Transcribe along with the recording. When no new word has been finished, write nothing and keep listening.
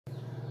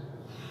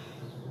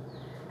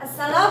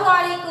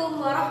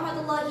Assalamualaikum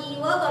warahmatullahi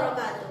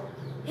wabarakatuh.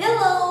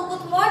 Hello,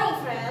 good morning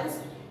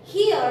friends.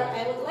 Here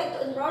I would like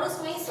to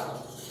introduce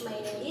myself. My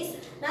name is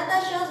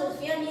Natasya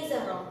Zulfiani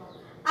Zahro.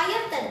 I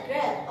am 10th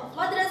grade of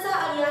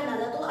Madrasah Aliyah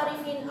Nahdatul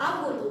Arifin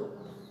Ambulu.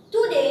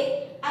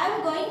 Today I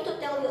am going to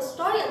tell you a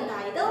story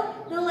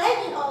entitled The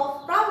Legend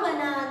of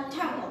Prambanan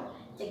Temple.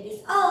 Check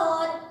this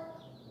out.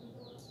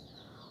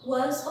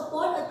 Once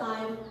upon a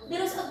time,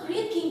 there was a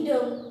great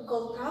kingdom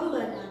called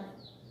Prambanan.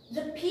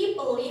 The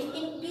people lived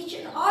in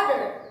peace and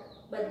order.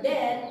 But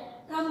then,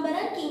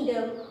 Prambanan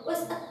kingdom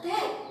was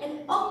attacked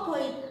and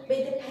occupied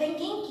by the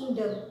Pengging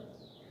kingdom.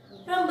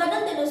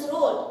 Prambanan then was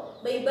ruled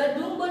by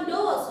Badung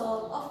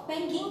Bondowoso of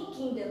Pengging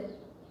kingdom.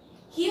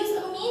 He was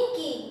a mean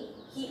king.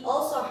 He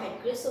also had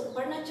great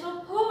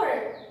supernatural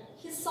power.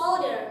 His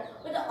soldiers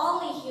were not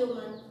only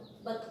human,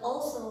 but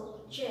also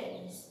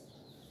genies.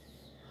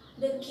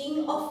 The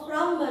king of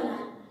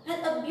Prambanan had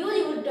a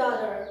beautiful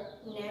daughter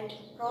named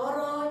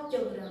Roro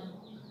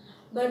Jember.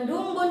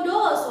 Badung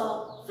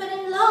Bondowoso fell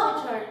in love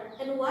with her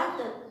and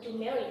wanted to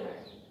marry her.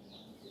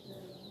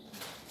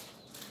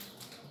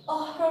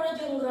 Oh, Roro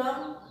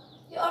Jember,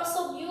 you are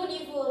so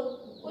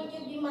beautiful. Would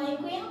you be my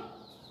queen?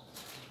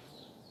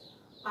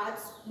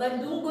 Asked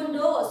Badung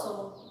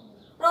Bondowoso.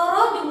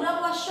 Roro Jember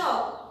was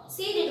shocked.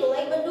 She didn't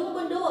like Badung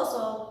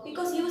Bondowoso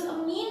because he was a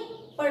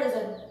mean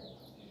person.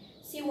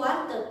 She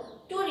wanted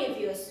to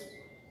refuse.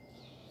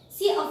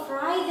 She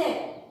afraid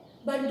that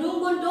Badung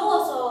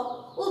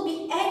Bondowoso would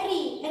be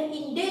angry and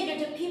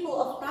endanger the people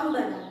of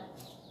Prambanan.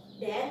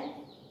 Then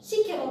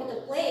she came up with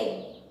a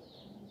plan.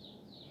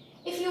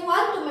 If you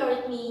want to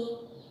marry me,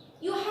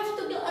 you have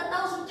to build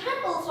 1,000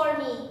 temples for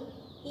me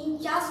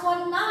in just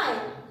one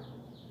night,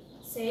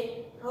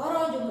 said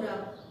Roro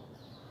Jember.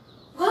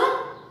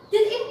 What?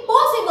 That's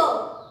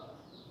impossible,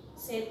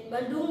 said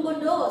Badung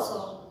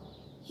Bondowoso.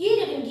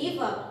 He didn't give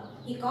up.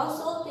 He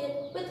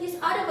consulted with his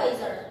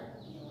advisor.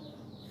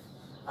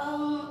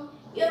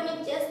 Your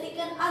Majesty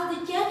can ask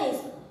the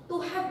genies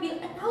to have built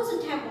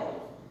 1,000 temples,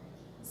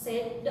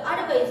 said the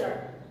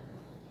advisor.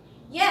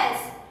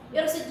 Yes,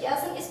 your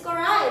suggestion is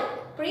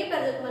correct.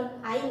 Prepare the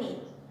document I need,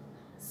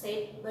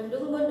 said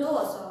Badung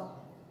Bondowoso.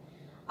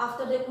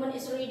 After the document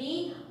is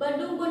ready,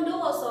 Badung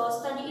Bondowoso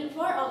stood in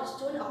front of the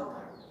stone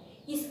altar.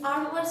 His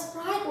arms were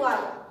spread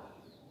wide.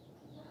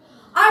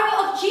 Army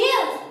of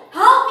giants,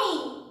 help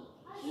me!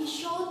 He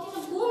shouted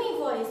in a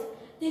booming voice.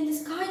 Then the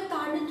sky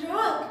turned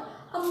dark.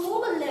 A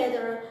moment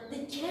later,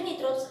 the genie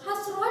troops had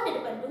surrounded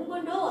Badung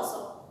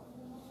Bondowoso.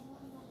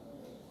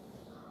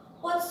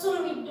 What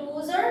should we do,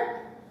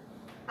 sir?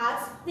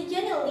 Asked the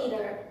genie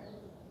leader.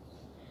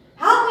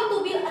 Help me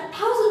to build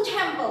 1,000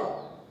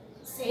 temples,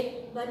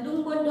 said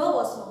Badung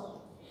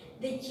Bondowoso.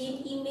 The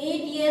genie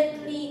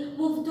immediately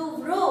moved to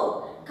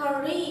Zahro,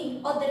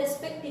 carrying out the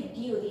respective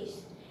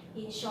duties.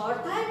 In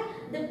short time,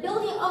 the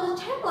building of the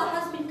temple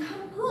has been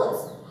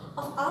composed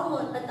of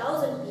almost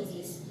 1,000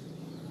 pieces.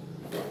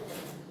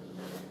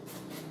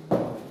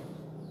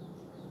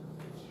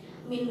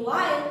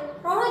 Meanwhile,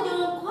 Roro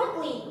Jember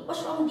quietly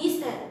watched from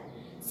distance.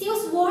 She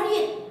was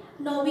worried,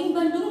 knowing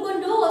Badung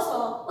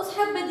Bondowoso was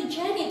held by the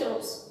genie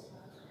troops.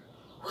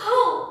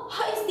 Wow,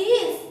 how is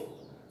this?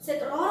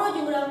 Said Roro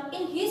Jember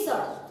in his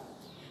heart.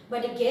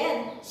 But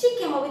again, she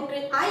came up with a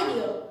great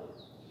idea.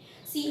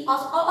 She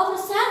asked all of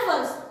her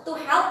servants to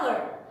help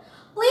her.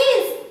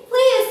 Please,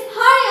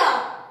 hurry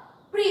up!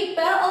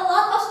 Prepare a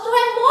lot of straw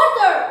and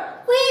mortar.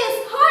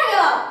 Please, hurry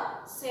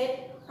up!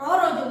 Said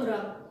Roro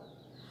Jember.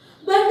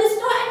 Burn the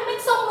straw and make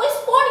some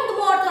noise pouring the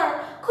mortar.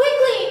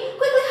 Quickly,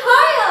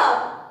 hurry up!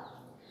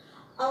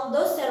 All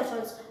those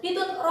servants did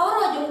what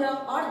Roro Jember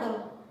ordered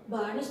them.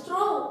 Burn the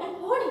straw and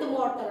pouring the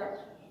mortar.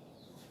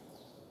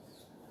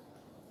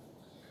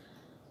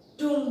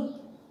 Dum,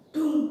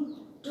 dum,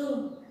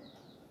 dum.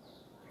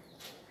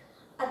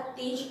 A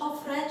tinge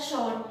of red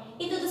shone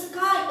into the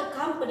sky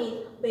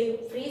accompanied by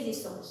freezing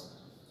songs.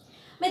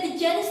 May the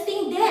genies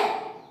think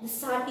that the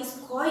sun is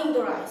going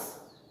to rise.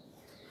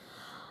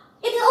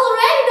 It's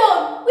already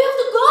dawn. We have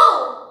to go,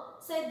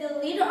 said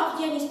the leader of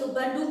genies to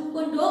Badung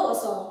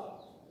Bondowoso.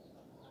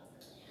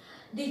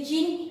 The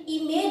jinn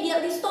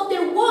immediately stopped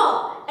their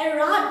walk and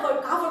ran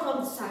for cover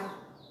from the sun.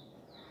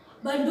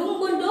 Badung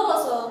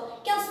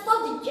Bondowoso can't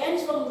stop the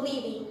genies from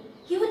leaving.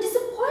 He was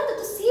disappointed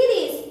to see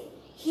this.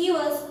 He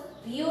was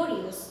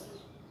furious.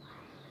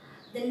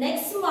 The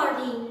next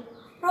morning,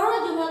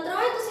 Roro Jember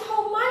tried to see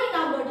how many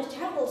number the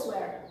temples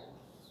were.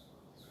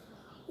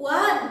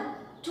 1,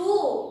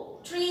 2,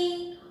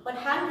 3,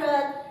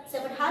 100,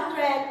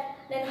 700,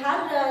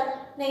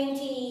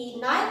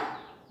 999.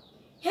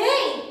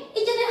 Hey,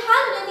 it's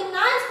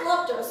 999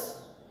 sculptures.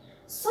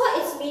 So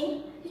it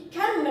means you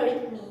can marry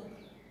me,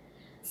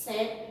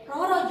 said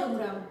Roro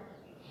Jember.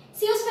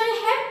 She was very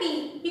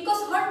happy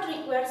because her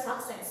trick were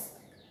success.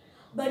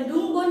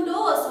 Badung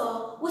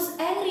Bondowoso was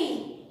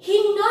angry. He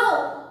knew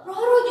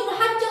Roro Jember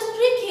had just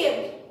tricked him.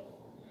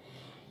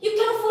 You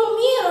can fool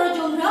me, Roro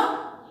Jember.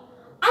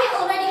 I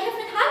already have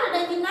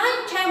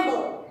 999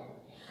 temples.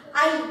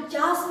 I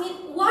just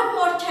need one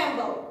more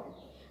temple.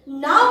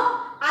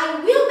 Now I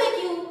will make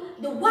you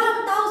the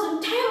 1,000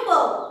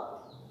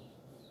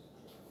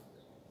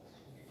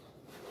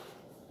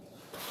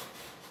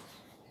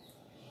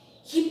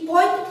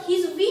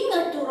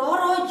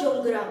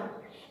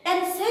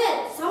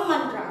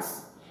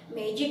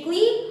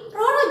 Magically,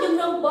 Roro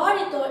Jember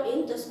buried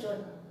into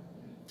stone.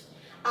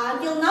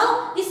 Until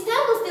now, this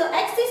temple still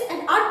exists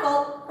and are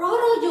called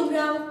Roro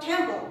Jember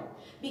Temple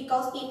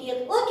because it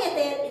is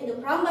located in the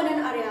Prambanan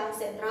area,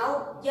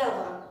 Central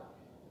Java.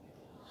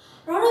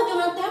 Roro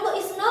Jember Temple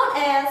is known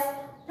as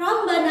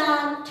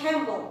Prambanan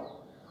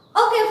Temple.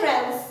 Okay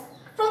friends,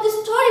 from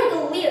this story we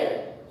can learn.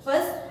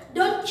 First,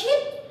 don't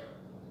cheat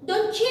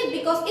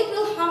because it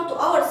will harm to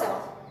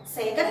ourselves.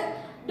 Second,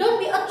 don't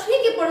be a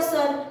tricky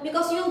person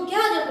because you'll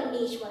get your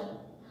punishment.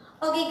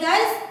 Okay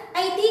guys,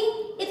 I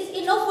think it is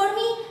enough for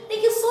me.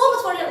 Thank you so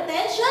much for your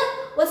attention.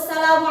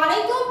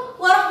 Wassalamualaikum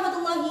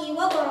warahmatullahi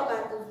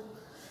wabarakatuh.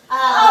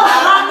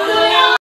 Alhamdulillah.